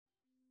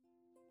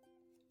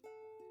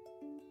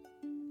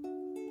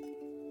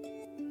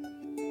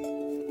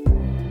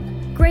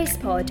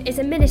GracePod is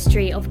a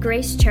ministry of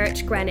Grace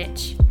Church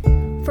Greenwich.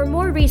 For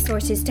more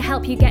resources to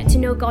help you get to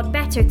know God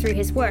better through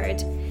His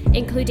Word,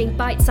 including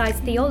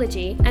bite-sized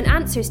theology and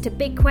answers to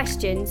big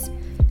questions,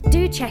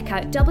 do check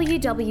out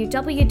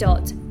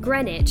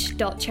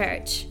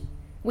www.greenwich.church.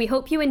 We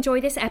hope you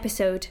enjoy this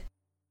episode.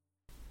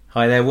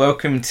 Hi there,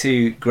 welcome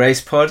to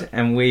GracePod,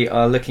 and we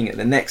are looking at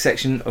the next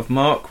section of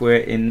Mark. We're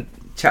in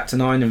chapter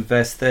 9 and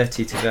verse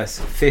 30 to verse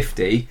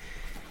 50,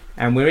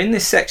 and we're in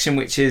this section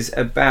which is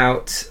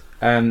about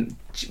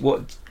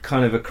what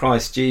kind of a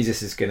Christ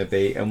Jesus is going to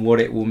be and what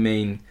it will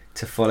mean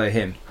to follow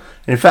him.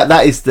 In fact,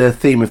 that is the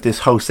theme of this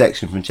whole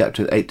section from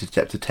chapter 8 to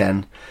chapter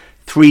 10.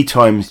 3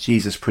 times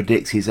Jesus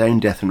predicts his own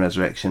death and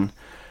resurrection,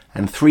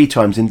 and 3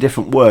 times in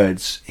different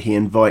words he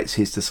invites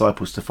his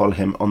disciples to follow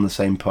him on the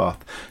same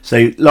path.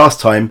 So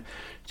last time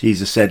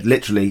Jesus said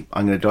literally,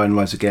 I'm going to die and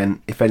rise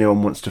again. If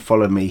anyone wants to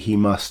follow me, he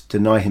must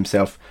deny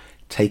himself,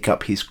 take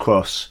up his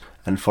cross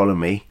and follow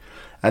me.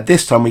 At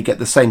this time we get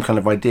the same kind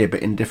of idea,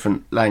 but in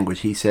different language.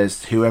 He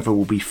says whoever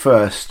will be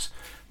first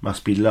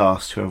must be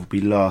last, whoever will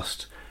be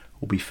last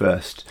will be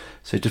first.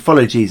 So to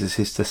follow Jesus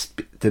is to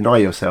deny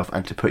yourself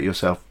and to put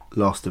yourself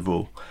last of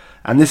all.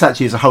 And this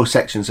actually is a whole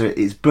section, so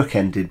it's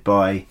bookended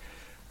by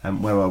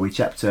where are we?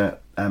 Chapter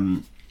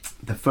the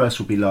first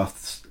will be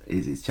last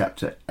is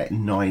chapter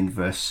 9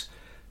 verse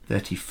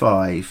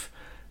 35,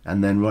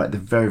 and then right at the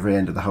very, very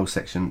end of the whole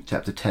section,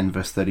 chapter 10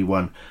 verse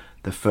 31,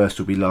 the first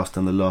will be last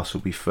and the last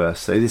will be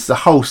first. So this is a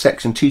whole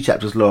section, 2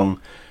 chapters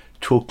long,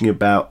 talking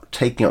about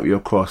taking up your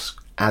cross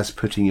as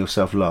putting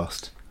yourself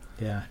last.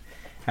 Yeah,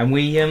 and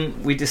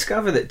we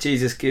discover that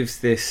Jesus gives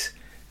this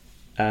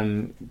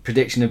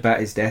prediction about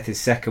his death, his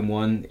second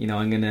one. You know,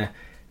 I'm going to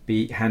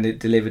be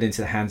delivered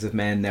into the hands of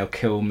men, they'll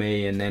kill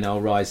me, and then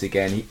I'll rise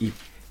again. He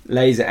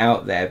lays it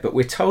out there, but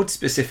we're told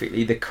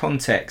specifically the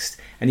context,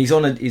 and he's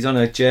on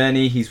a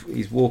journey.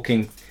 He's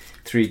walking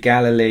through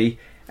Galilee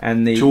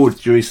and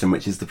towards Jerusalem,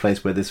 which is the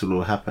place where this will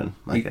all happen,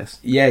 I guess.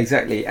 Yeah,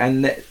 exactly.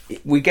 And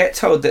we get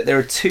told that there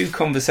are 2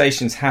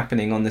 conversations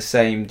happening on the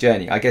same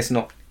journey. I guess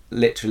not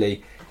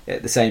literally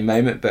at the same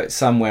moment, but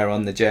somewhere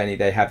on the journey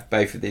they have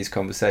both of these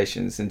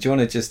conversations. And do you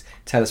want to just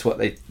tell us what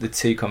the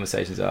 2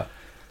 conversations are?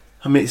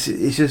 I mean,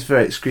 it's just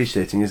very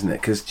excruciating, isn't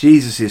it? Because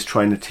Jesus is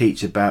trying to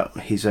teach about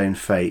his own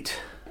fate.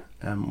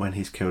 When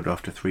he's killed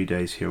after 3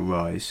 days, he'll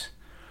rise.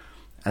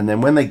 And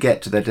then when they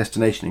get to their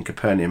destination in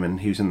Capernaum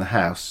and he was in the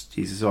house,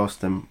 Jesus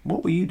asked them,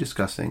 what were you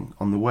discussing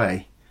on the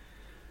way?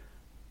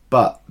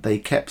 But they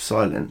kept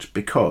silent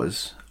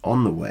because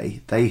on the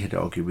way they had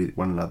argued with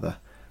one another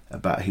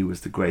about who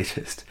was the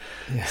greatest.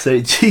 Yeah.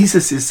 So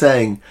Jesus is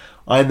saying,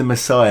 I'm the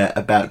Messiah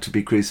about to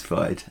be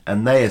crucified.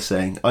 And they are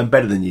saying, I'm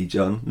better than you,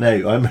 John.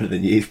 No, I'm better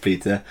than you,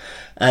 Peter.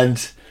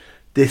 And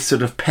this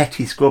sort of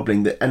petty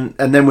squabbling. And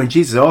then when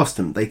Jesus asked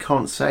them, they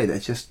can't say. They're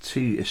just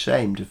too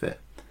ashamed of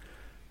it.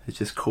 They're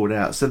just called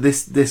out. So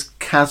this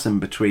chasm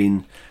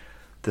between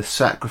the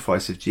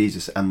sacrifice of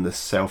Jesus and the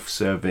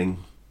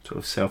self-serving sort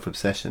of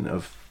self-obsession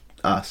of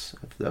us,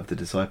 of the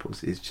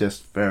disciples, is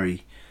just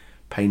very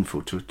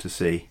painful to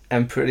see.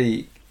 And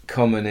pretty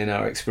common in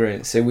our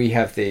experience. So we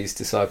have these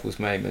disciples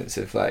moments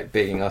of like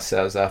bigging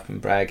ourselves up and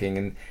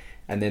bragging,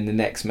 and then the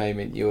next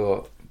moment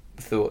your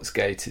thoughts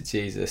go to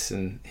Jesus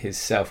and his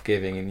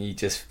self-giving, and you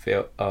just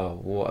feel, oh,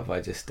 what have I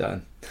just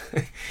done?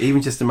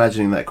 Even just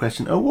imagining that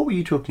question, oh, what were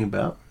you talking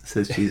about,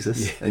 says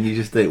Jesus. Yeah. And you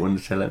just don't want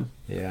to tell him.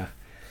 Yeah.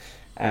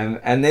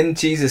 And then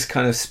Jesus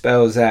kind of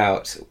spells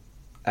out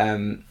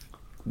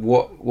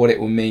what it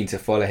will mean to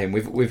follow him.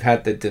 We've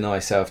had the deny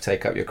self,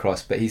 take up your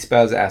cross, but he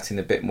spells it out in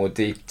a bit more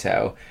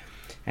detail,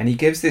 and he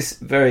gives this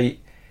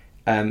very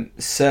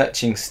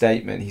searching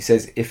statement. He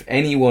says, if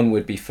anyone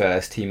would be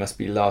first, he must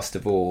be last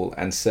of all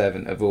and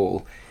servant of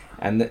all.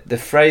 And the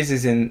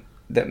phrases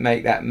that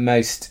make that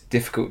most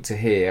difficult to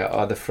hear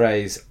are the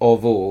phrase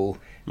of all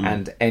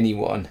and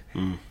anyone.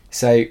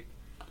 So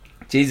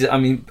Jesus, I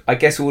mean, I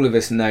guess all of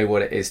us know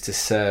what it is to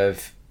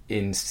serve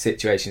in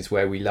situations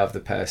where we love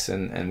the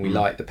person and we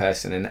like the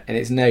person, and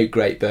it's no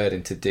great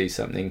burden to do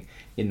something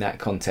in that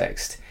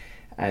context.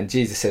 And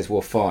Jesus says,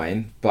 well,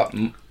 fine, but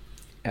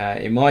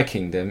in my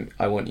kingdom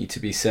I want you to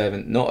be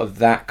servant not of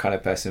that kind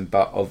of person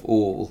but of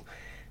all.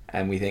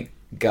 And we think,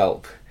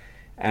 gulp.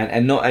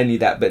 And not only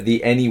that, but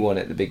the anyone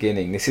at the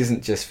beginning. This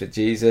isn't just for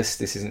Jesus,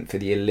 this isn't for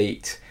the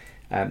elite,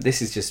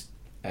 this is just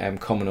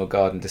common or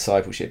garden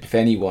discipleship. If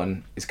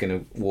anyone is going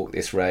to walk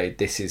this road,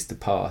 this is the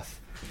path.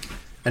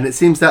 And it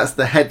seems that's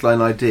the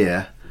headline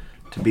idea,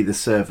 to be the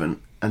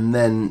servant. And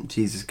then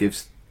Jesus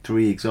gives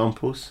 3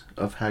 examples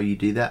of how you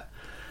do that.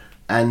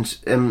 And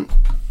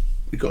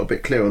we got a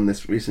bit clear on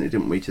this recently,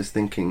 didn't we? Just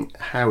thinking,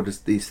 how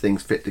does these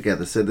things fit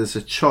together? So there's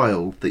a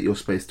child that you're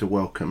supposed to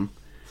welcome.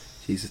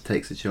 Jesus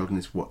takes the child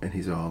in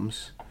his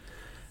arms.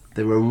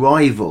 There are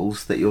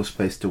rivals that you're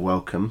supposed to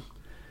welcome,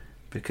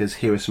 because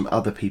here are some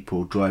other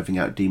people driving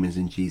out demons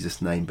in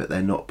Jesus' name, but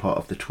they're not part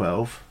of the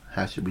 12.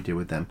 How should we deal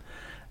with them?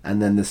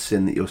 And then the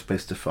sin that you're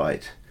supposed to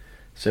fight.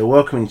 So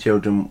welcoming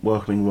children,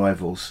 welcoming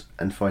rivals,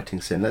 and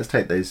fighting sin. Let's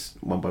take those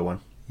one by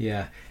one.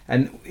 Yeah,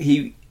 and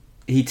he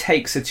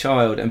takes a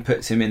child and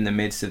puts him in the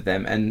midst of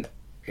them, and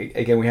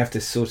again, we have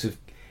to sort of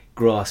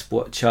grasp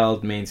what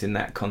child means in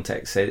that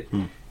context. So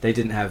they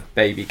didn't have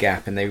baby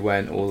gap, and they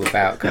weren't all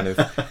about kind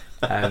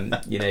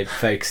of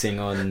focusing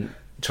on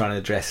trying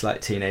to dress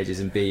like teenagers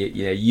and be,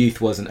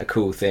 youth wasn't a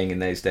cool thing in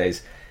those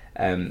days.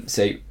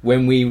 So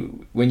when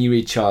you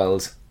read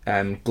child,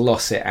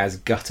 gloss it as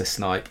gutter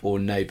snipe or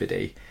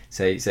nobody.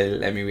 So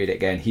let me read it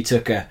again. He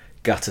took a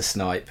gutter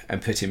snipe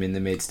and put him in the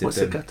midst of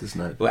them. What's a gutter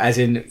snipe? Well, as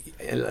in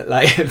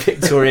like a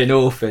Victorian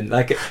orphan,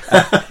 like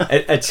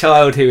a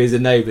child who is a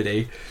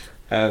nobody.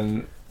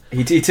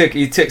 He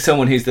took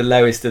someone who's the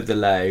lowest of the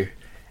low,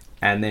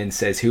 and then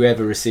says,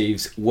 whoever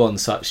receives one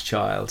such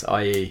child,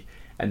 i.e.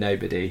 a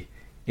nobody,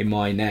 in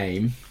my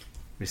name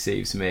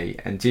receives me.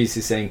 And Jesus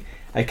is saying,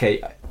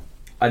 okay,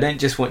 I don't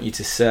just want you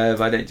to serve,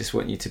 I don't just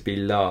want you to be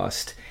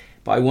last,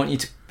 but I want you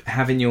to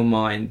have in your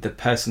mind the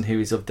person who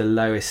is of the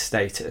lowest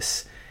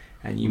status.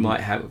 And you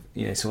might have,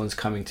 someone's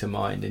coming to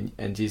mind,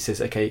 and Jesus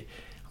says, okay,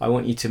 I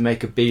want you to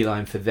make a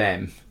beeline for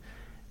them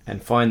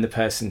and find the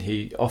person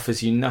who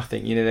offers you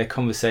nothing. Their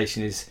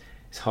conversation is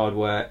hard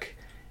work.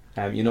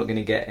 You're not going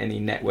to get any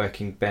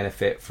networking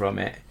benefit from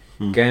it.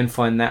 Go and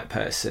find that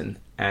person,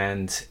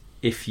 and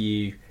if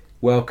you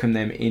welcome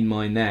them in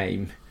my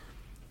name,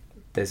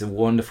 there's a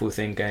wonderful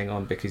thing going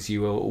on, because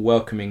you are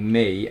welcoming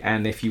me,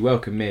 and if you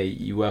welcome me,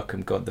 you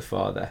welcome God the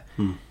Father.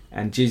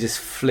 And Jesus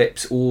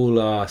flips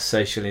all our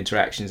social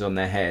interactions on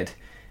their head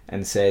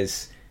and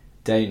says,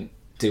 don't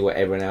do what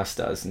everyone else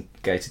does and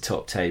go to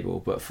top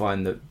table, but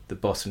find the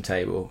bottom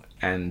table,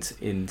 and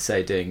in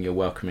so doing you're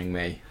welcoming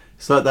me.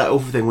 It's like that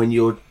awful thing when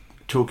you're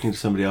talking to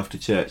somebody after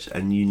church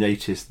and you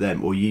notice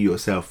them, or you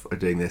yourself are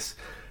doing this,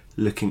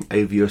 looking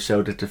over your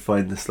shoulder to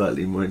find the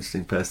slightly more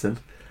interesting person.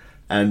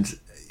 And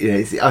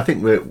I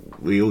think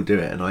we all do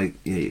it, and I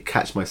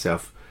catch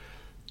myself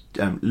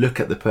look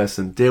at the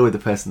person, deal with the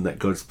person that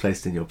God's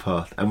placed in your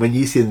path. And when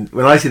I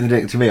see them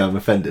doing it to me, I'm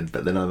offended,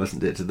 but then I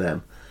mustn't do it to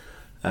them.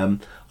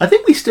 I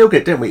think we still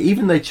get, don't we?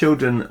 Even though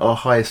children are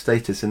higher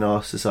status in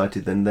our society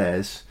than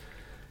theirs,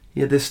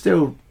 there's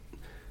still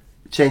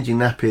changing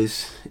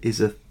nappies is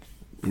a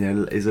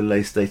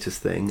low status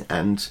thing,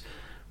 and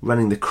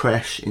running the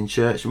creche in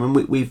church. I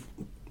mean, we've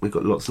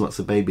got lots and lots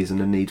of babies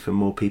and a need for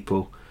more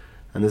people,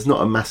 and there's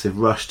not a massive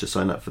rush to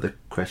sign up for the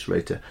creche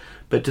rota.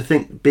 But to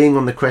think being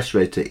on the creche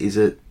rota is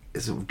a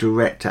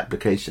direct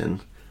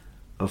application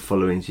of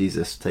following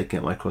Jesus, taking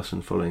up my cross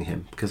and following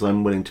him, because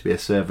I'm willing to be a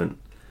servant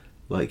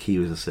like he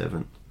was a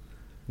servant.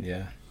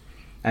 Yeah.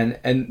 And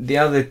the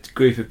other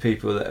group of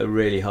people that are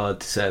really hard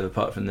to serve,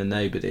 apart from the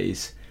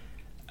nobodies,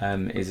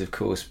 is of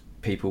course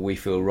people we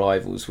feel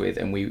rivals with,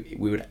 and we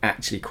would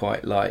actually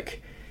quite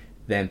like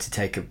them to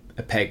take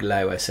a peg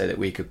lower so that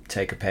we could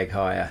take a peg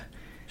higher.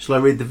 Shall I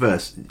read the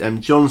verse?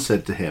 John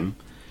said to him,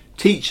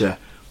 "Teacher,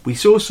 we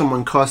saw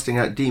someone casting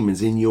out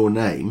demons in your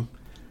name,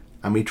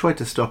 and we tried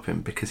to stop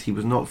him because he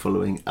was not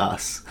following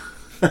us."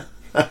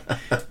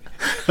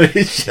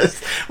 It's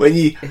just, when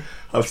you,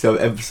 obviously I'm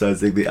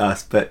emphasising the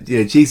us, but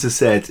Jesus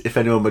said, if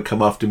anyone would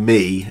come after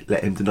me,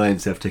 let him deny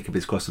himself, take up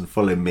his cross and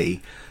follow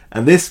me.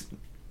 And this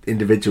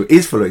individual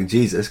is following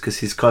Jesus because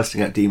he's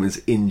casting out demons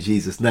in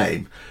Jesus'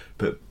 name,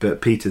 but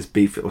John's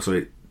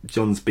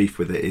beef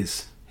with it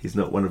is he's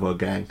not one of our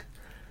gang.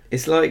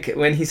 It's like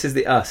when he says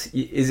the us,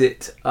 is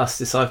it us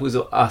disciples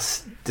or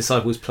us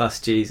disciples plus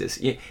Jesus?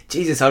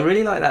 Jesus, I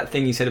really like that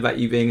thing you said about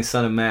you being a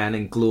son of man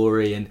and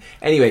glory. And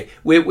anyway,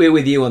 we're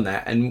with you on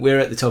that, and we're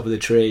at the top of the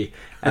tree.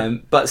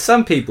 But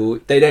some people,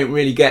 they don't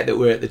really get that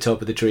we're at the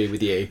top of the tree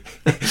with you.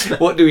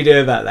 What do we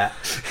do about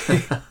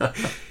that?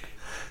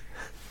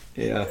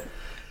 Yeah.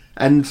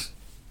 And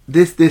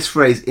this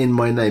phrase, in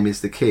my name,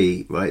 is the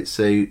key, right?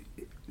 So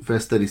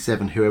verse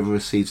 37, whoever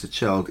receives a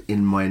child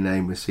in my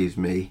name receives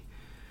me.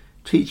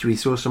 Teacher, we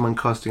saw someone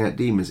casting out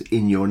demons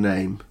in your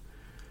name.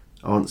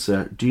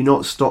 Answer, do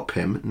not stop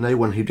him. No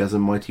one who does a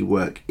mighty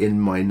work in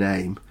my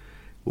name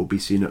will be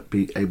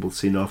able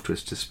soon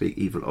afterwards to speak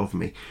evil of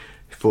me.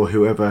 For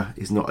whoever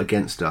is not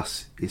against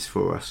us is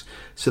for us.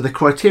 So the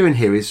criterion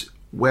here is,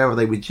 where are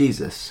they with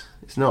Jesus?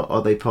 It's not,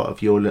 are they part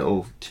of your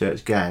little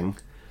church gang?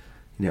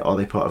 Are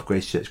they part of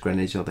Grace Church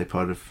Greenwich? Are they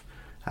part of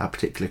our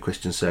particular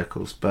Christian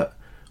circles? But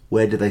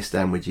where do they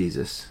stand with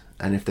Jesus?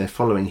 And if they're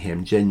following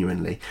him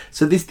genuinely.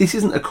 So this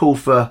isn't a call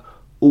for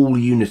all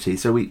unity.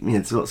 So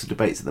there's lots of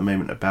debates at the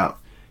moment about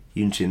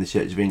unity in the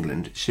Church of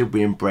England. Should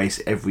we embrace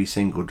every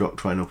single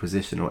doctrinal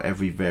position or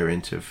every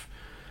variant of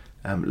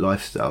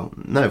lifestyle?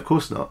 No, of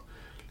course not.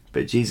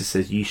 But Jesus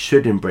says you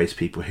should embrace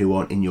people who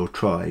aren't in your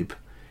tribe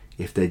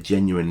if they're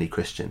genuinely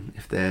Christian.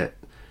 If they're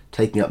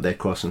taking up their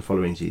cross and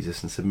following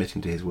Jesus and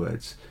submitting to his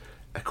words,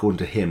 according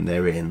to him,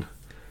 they're in.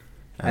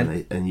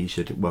 And you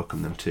should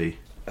welcome them too.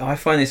 I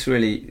find this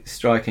really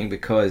striking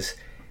because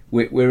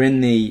we're in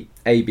the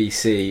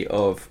ABC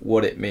of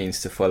what it means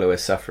to follow a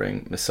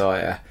suffering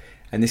Messiah,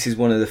 and this is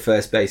one of the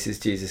first bases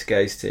Jesus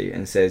goes to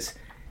and says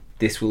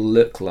this will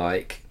look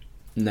like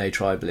no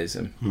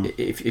tribalism.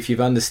 If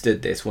you've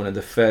understood this, one of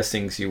the first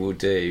things you will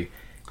do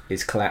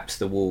is collapse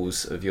the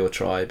walls of your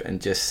tribe and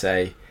just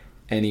say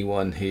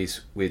anyone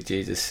who's with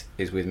Jesus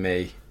is with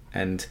me.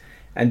 And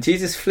And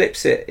Jesus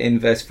flips it in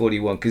verse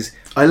 41 because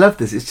I love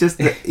this. It's just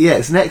that,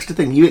 it's an extra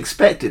thing. You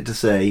expect it to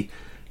say,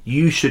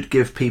 you should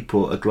give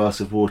people a glass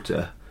of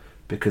water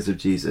because of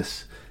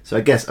Jesus. So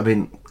I guess,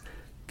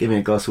 giving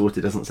a glass of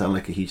water doesn't sound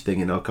like a huge thing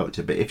in our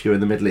culture, but if you're in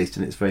the Middle East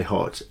and it's very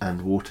hot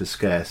and water's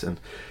scarce, and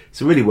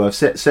it's a really way of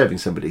serving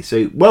somebody.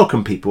 So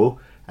welcome people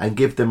and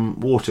give them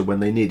water when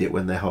they need it,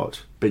 when they're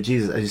hot. But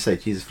Jesus, as you say,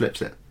 Jesus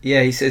flips it.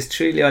 Yeah, he says,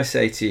 truly I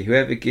say to you,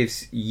 whoever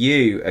gives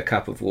you a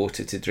cup of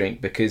water to drink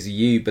because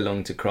you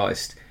belong to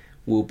Christ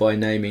will by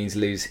no means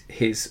lose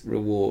his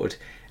reward.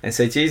 And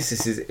so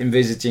Jesus is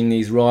envisaging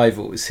these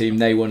rivals whom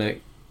they want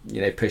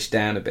to, push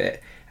down a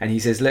bit. And he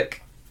says,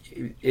 look,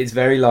 it's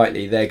very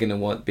likely they're going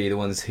to be the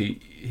ones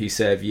who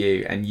serve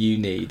you and you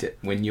need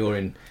when you're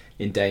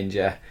in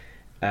danger.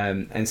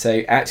 And so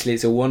actually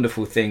it's a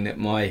wonderful thing that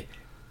my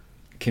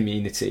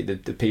community,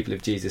 the people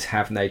of Jesus,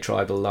 have no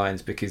tribal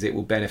lines, because it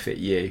will benefit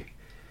you.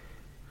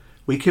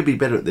 We could be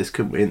better at this,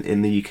 couldn't we,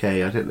 in the UK?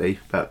 I don't know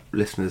about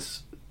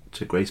listeners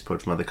to Grace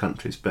Pod from other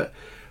countries, but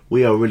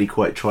we are really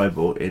quite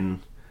tribal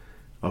in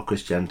our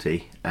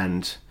Christianity.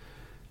 And,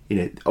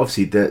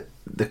 obviously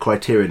the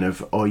criterion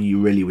of are you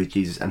really with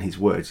Jesus and his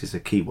words is a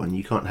key one.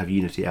 You can't have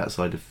unity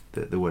outside of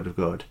the word of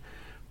God.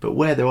 But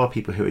where there are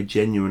people who are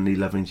genuinely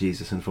loving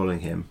Jesus and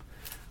following him,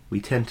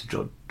 we tend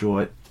to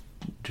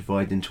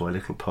divide into our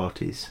little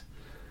parties.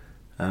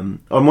 And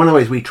one of the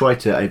ways we try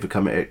to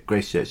overcome it at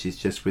Grace Church is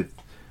just with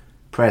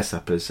prayer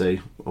suppers,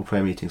 or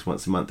prayer meetings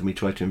once a month, and we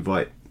try to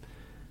invite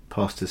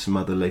pastors from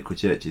other local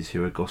churches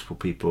who are gospel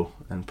people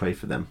and pray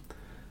for them.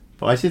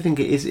 But I still think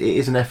it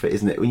is an effort,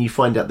 isn't it? When you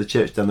find out the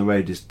church down the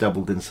road is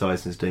doubled in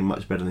size and is doing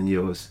much better than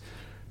yours,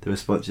 the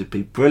response should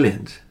be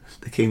brilliant.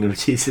 The kingdom of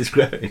Jesus is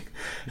growing,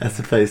 as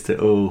opposed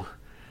to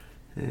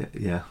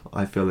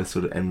I feel this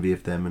sort of envy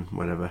of them and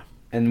whatever.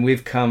 And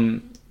we've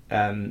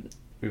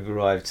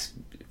arrived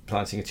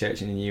planting a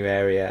church in a new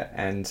area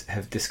and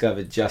have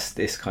discovered just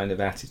this kind of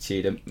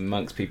attitude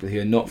amongst people who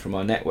are not from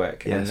our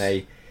network. Yes. And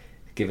they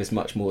give us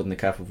much more than a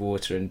cup of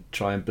water and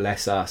try and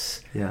bless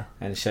us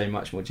and show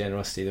much more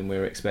generosity than we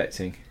were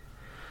expecting.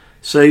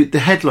 So the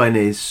headline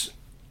is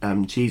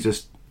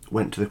Jesus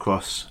went to the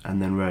cross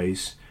and then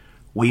rose.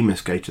 We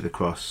must go to the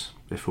cross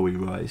before we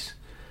rise.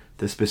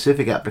 The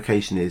specific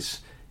application is,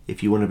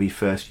 if you want to be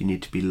first, you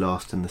need to be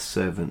last and the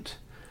servant.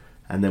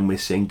 And then we're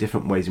seeing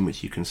different ways in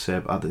which you can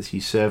serve others.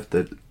 You serve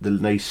the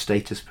low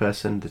status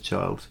person, the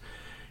child.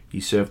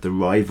 You serve the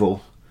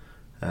rival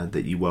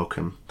that you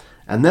welcome.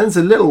 And then there's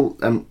a little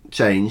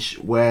change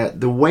where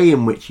the way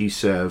in which you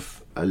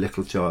serve a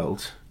little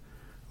child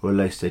or a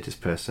low status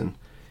person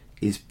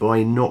is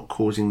by not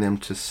causing them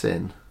to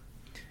sin.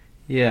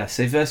 Yeah,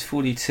 so verse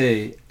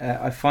 42,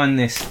 I find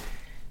this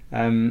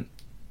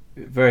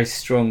very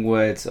strong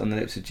words on the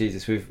lips of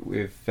Jesus.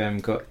 We've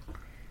got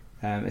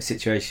a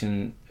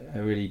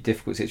really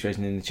difficult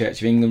situation in the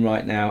Church of England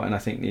right now, and I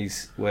think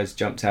these words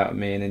jumped out at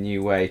me in a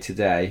new way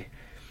today.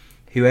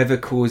 Whoever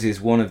causes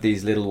one of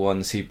these little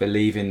ones who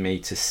believe in me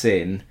to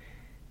sin,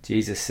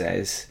 Jesus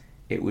says,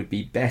 it would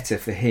be better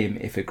for him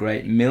if a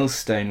great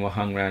millstone were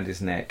hung round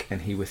his neck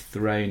and he were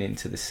thrown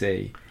into the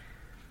sea.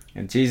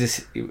 And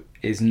Jesus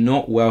is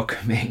not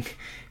welcoming.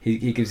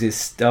 He gives his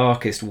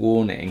starkest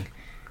warning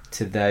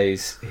to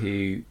those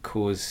who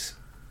cause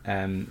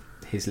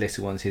his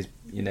little ones,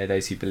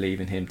 those who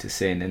believe in him, to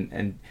sin.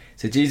 And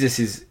so Jesus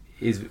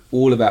is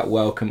all about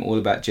welcome, all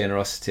about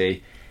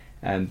generosity.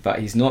 But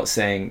he's not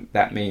saying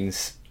that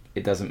means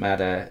it doesn't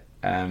matter,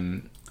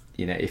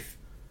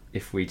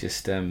 if we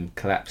just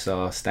collapse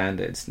our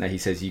standards. No, he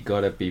says you've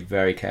got to be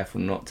very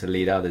careful not to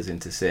lead others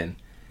into sin.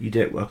 You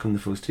don't welcome the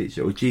false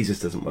teacher, or Jesus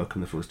doesn't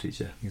welcome the false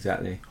teacher.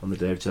 Exactly. On the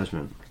day of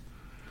judgment.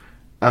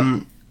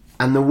 And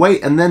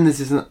then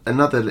there's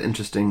another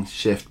interesting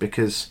shift,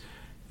 because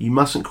you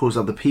mustn't cause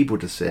other people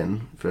to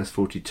sin, verse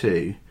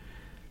 42.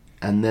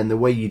 And then the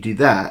way you do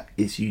that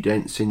is you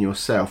don't sin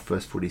yourself,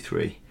 verse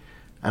 43.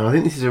 And I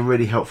think this is a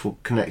really helpful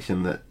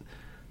connection, that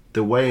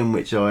the way in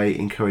which I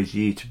encourage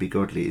you to be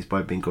godly is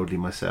by being godly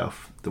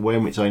myself. The way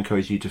in which I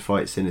encourage you to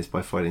fight sin is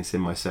by fighting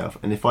sin myself.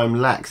 And if I'm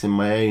lax in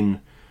my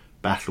own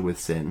battle with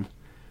sin,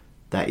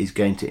 that is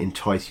going to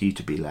entice you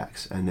to be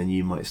lax, and then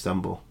you might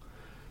stumble.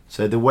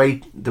 So the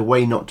way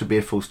not to be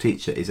a false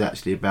teacher is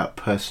actually about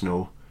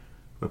personal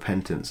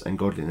repentance and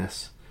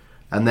godliness.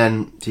 And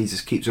then Jesus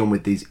keeps on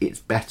with these it's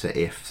better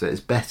if. So it's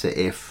better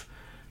if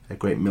a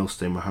great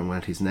millstone were hung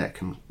around his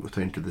neck and were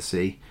thrown into the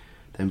sea.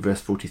 Then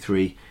verse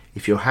 43,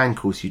 if your hand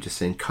calls you to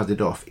sin, cut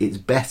it off. It's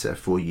better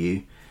for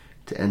you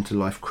to enter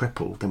life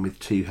crippled than with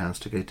 2 hands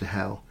to go to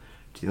hell,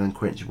 to the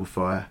unquenchable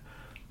fire.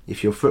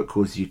 If your foot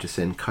causes you to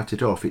sin, cut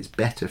it off. It's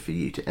better for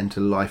you to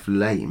enter life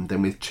lame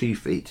than with 2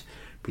 feet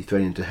be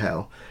thrown into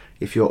hell.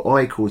 If your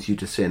eye causes you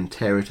to sin,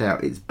 tear it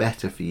out. It's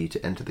better for you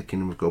to enter the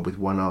kingdom of God with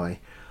 1 eye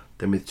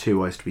than with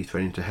 2 eyes to be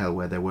thrown into hell,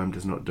 where their worm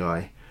does not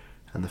die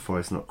and the fire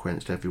is not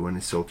quenched. Everyone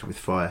is salted with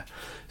fire.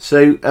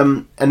 So,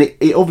 and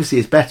it obviously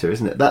is better,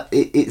 isn't it?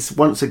 It's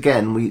once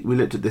again, we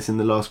looked at this in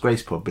the last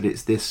Grace Pod, but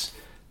it's this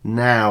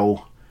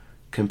now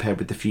compared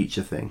with the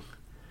future thing.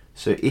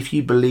 So if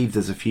you believe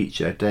there's a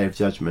future, a day of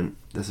judgment,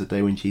 there's a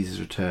day when Jesus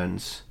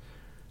returns,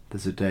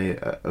 there's a day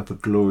of a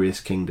glorious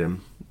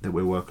kingdom that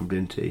we're welcomed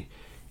into,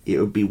 it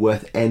would be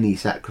worth any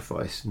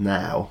sacrifice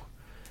now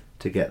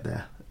to get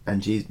there.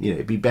 And Jesus,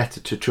 it'd be better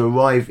to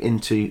arrive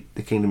into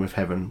the kingdom of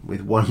heaven with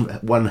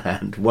one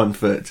hand, 1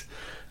 foot,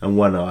 and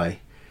 1 eye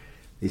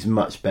is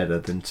much better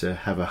than to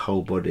have a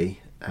whole body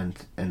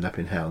and end up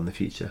in hell in the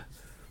future.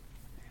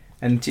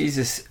 And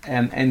Jesus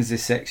ends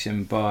this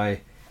section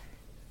by,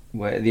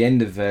 where at the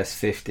end of verse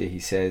 50 he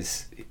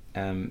says,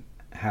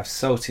 have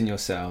salt in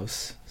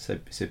yourselves, so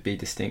be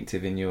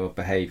distinctive in your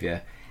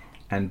behaviour,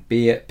 and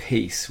be at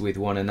peace with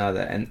one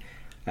another. And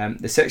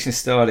the section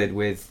started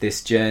with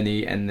this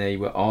journey and they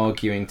were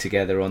arguing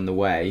together on the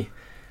way,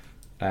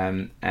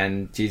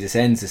 and Jesus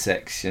ends the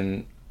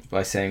section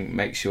by saying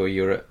make sure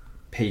you're at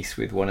peace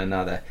with one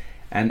another.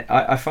 And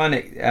I find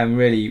it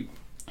really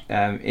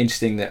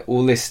interesting that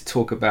all this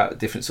talk about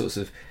different sorts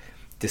of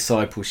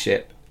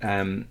discipleship,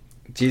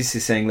 Jesus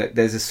is saying that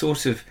there's a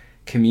sort of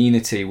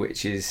community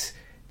which is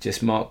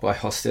just marked by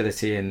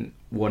hostility and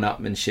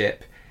one-upmanship,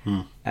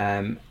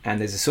 and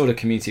there's a sort of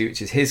community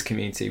which is his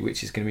community,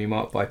 which is going to be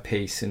marked by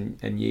peace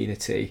and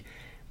unity.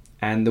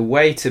 And the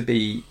way to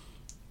be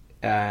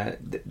the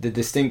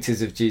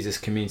distinctives of Jesus'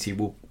 community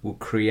will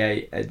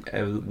create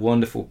a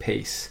wonderful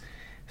peace.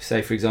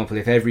 So, for example,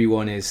 if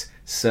everyone is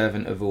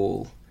servant of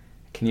all,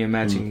 can you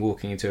imagine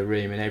walking into a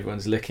room and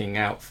everyone's looking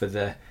out for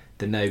the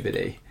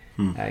nobody?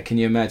 Can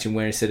you imagine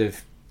where instead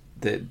of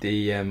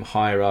the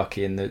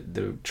hierarchy and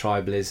the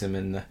tribalism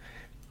and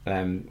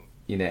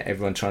the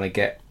everyone trying to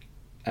get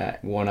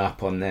one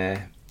up on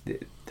their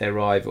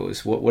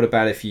rivals? What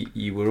about if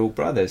you were all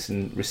brothers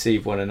and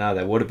received one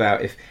another? What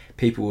about if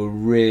people were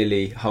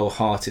really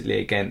wholeheartedly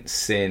against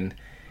sin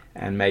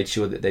and made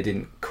sure that they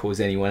didn't cause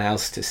anyone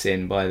else to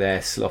sin by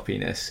their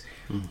sloppiness?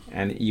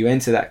 And you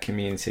enter that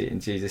community,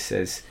 and Jesus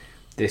says,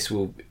 "This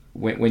will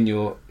when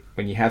you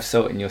have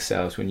salt in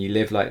yourselves, when you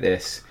live like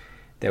this,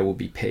 there will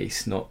be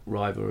peace, not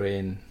rivalry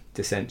and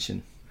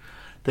dissension."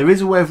 There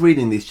is a way of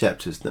reading these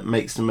chapters that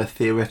makes them a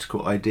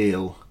theoretical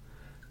ideal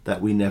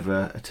that we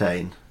never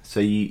attain. So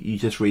you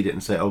just read it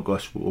and say, oh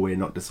gosh, well, we're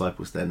not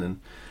disciples then.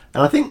 And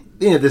I think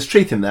there's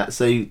truth in that.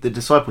 So the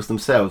disciples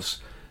themselves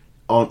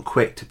aren't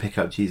quick to pick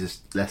up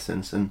Jesus'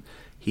 lessons. And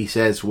he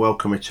says,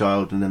 welcome a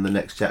child, and then the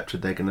next chapter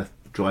they're going to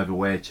drive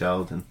away a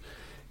child. And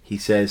he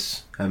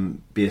says,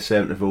 be a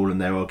servant of all, and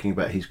they're arguing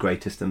about who's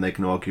greatest, and they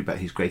can argue about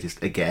who's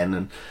greatest again.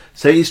 And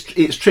so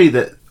it's true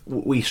that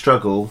we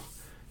struggle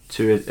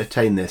to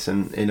attain this,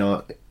 and in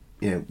our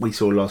we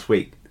saw last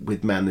week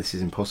with man this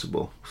is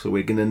impossible, so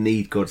we're going to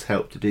need God's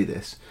help to do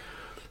this.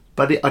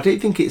 But I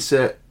don't think it's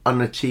an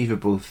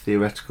unachievable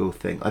theoretical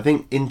thing. I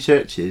think in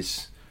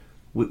churches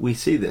we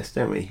see this,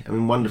 don't we? I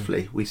mean,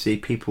 wonderfully, we see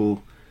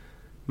people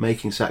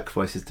making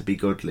sacrifices to be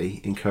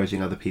godly,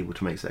 encouraging other people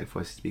to make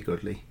sacrifices to be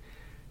godly.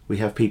 We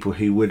have people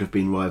who would have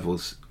been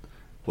rivals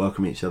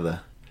welcome each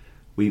other.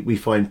 We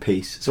find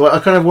peace. So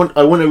I want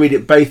to read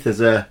it both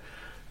as a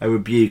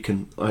rebuke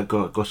and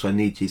gosh, I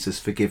need Jesus'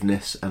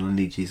 forgiveness and I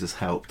need Jesus'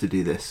 help to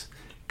do this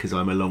because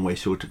I'm a long way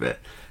short of it.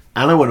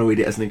 And I want to read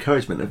it as an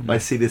encouragement. I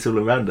see this all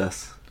around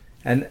us.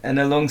 And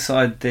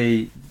alongside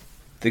the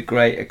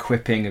great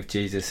equipping of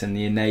Jesus and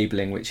the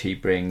enabling which he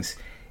brings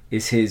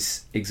is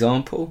his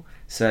example.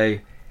 So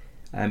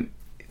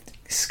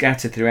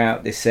scattered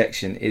throughout this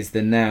section is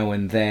the now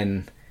and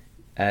then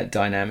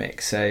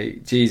dynamic. So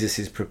Jesus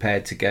is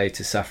prepared to go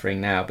to suffering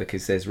now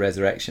because there's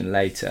resurrection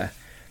later.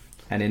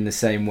 And in the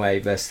same way,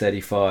 verse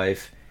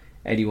 35,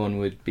 anyone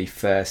would be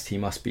first, he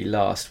must be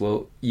last.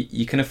 Well,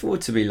 you can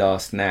afford to be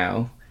last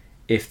now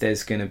if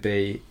there's going to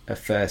be a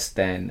first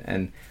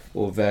then.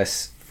 Or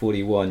verse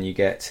 41, you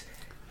get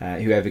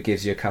whoever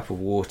gives you a cup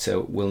of water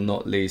will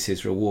not lose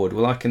his reward.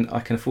 Well, I can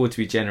afford to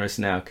be generous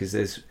now because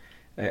there's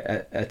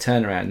a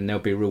turnaround and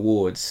there'll be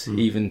rewards,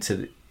 even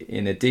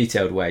in a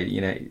detailed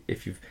way.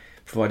 If you've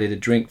provided a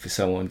drink for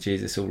someone,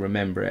 Jesus will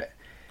remember it.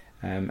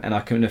 And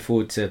I can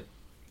afford to,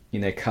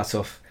 cut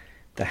off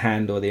the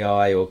hand or the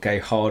eye or go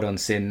hard on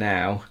sin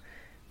now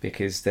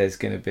because there's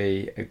going to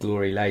be a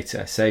glory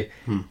later. So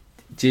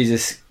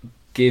Jesus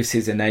gives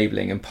his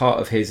enabling, and part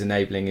of his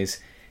enabling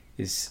is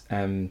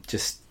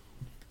just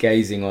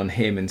gazing on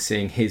him and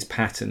seeing his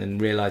pattern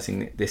and realizing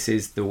that this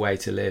is the way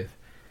to live.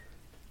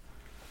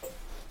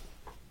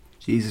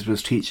 Jesus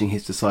was teaching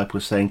his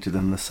disciples, saying to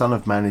them, the Son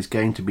of Man is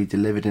going to be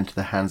delivered into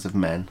the hands of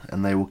men,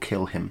 and they will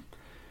kill him.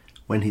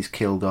 When he's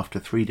killed, after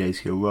 3 days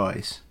he'll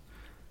rise.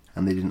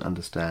 And they didn't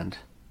understand.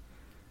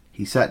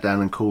 He sat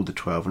down and called the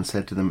 12 and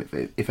said to them,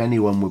 if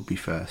anyone would be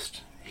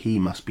first, he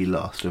must be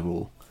last of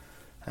all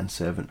and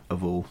servant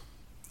of all.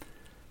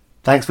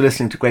 Thanks for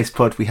listening to Grace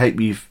Pod. We hope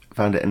you've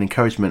found it an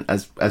encouragement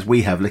as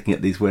we have, looking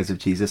at these words of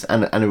Jesus,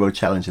 and a real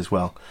challenge as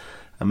well.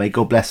 And may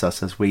God bless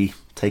us as we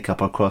take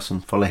up our cross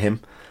and follow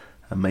him.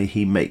 And may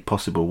he make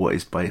possible what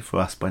is for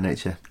us by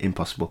nature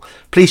impossible.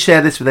 Please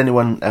share this with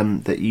anyone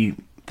that you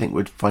think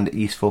would find it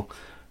useful.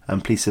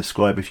 And please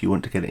subscribe if you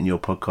want to get it in your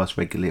podcast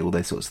regularly, all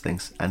those sorts of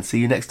things. And see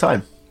you next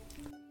time.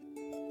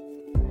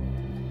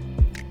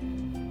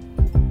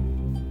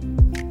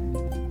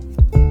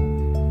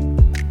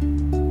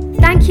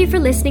 Thank you for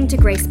listening to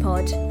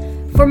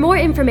GracePod. For more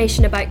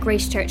information about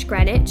Grace Church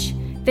Greenwich,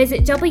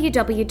 visit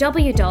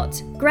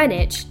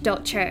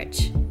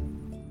www.greenwich.church.